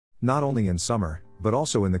Not only in summer, but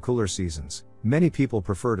also in the cooler seasons, many people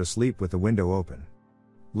prefer to sleep with the window open.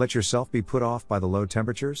 Let yourself be put off by the low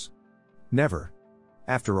temperatures? Never.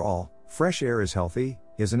 After all, fresh air is healthy,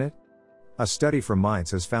 isn't it? A study from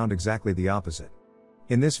Mainz has found exactly the opposite.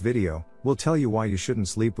 In this video, we'll tell you why you shouldn't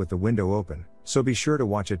sleep with the window open, so be sure to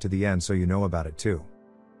watch it to the end so you know about it too.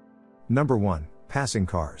 Number 1. Passing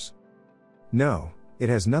cars. No, it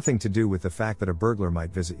has nothing to do with the fact that a burglar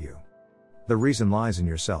might visit you. The reason lies in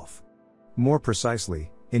yourself. More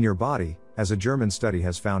precisely, in your body, as a German study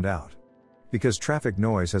has found out. Because traffic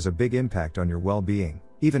noise has a big impact on your well-being,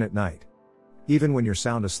 even at night. Even when you're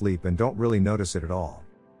sound asleep and don't really notice it at all.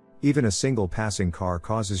 Even a single passing car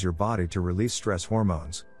causes your body to release stress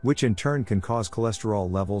hormones, which in turn can cause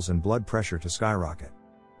cholesterol levels and blood pressure to skyrocket.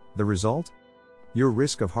 The result? Your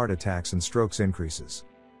risk of heart attacks and strokes increases.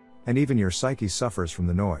 And even your psyche suffers from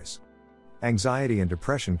the noise. Anxiety and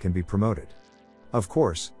depression can be promoted. Of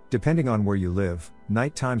course, depending on where you live,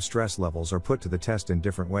 nighttime stress levels are put to the test in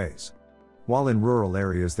different ways. While in rural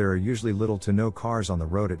areas there are usually little to no cars on the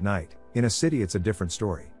road at night, in a city it's a different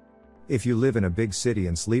story. If you live in a big city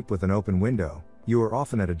and sleep with an open window, you are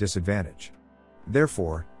often at a disadvantage.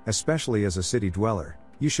 Therefore, especially as a city dweller,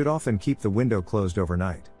 you should often keep the window closed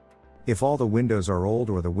overnight. If all the windows are old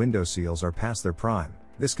or the window seals are past their prime,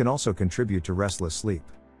 this can also contribute to restless sleep.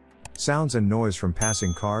 Sounds and noise from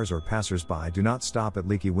passing cars or passers-by do not stop at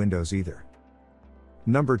leaky windows either.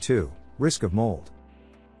 Number 2. Risk of mold.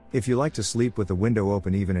 If you like to sleep with the window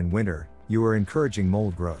open even in winter, you are encouraging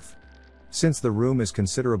mold growth. Since the room is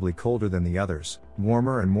considerably colder than the others,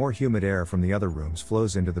 warmer and more humid air from the other rooms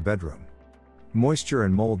flows into the bedroom. Moisture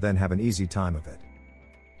and mold then have an easy time of it.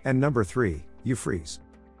 And number 3, you freeze.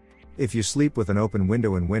 If you sleep with an open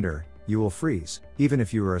window in winter, you will freeze, even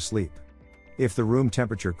if you are asleep. If the room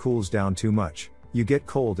temperature cools down too much, you get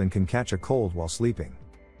cold and can catch a cold while sleeping.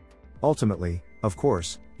 Ultimately, of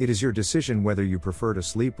course, it is your decision whether you prefer to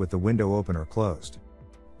sleep with the window open or closed.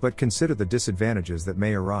 But consider the disadvantages that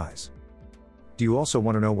may arise. Do you also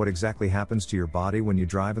want to know what exactly happens to your body when you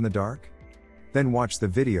drive in the dark? Then watch the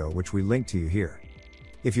video which we link to you here.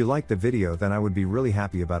 If you like the video, then I would be really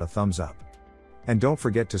happy about a thumbs up. And don't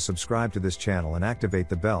forget to subscribe to this channel and activate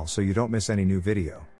the bell so you don't miss any new video.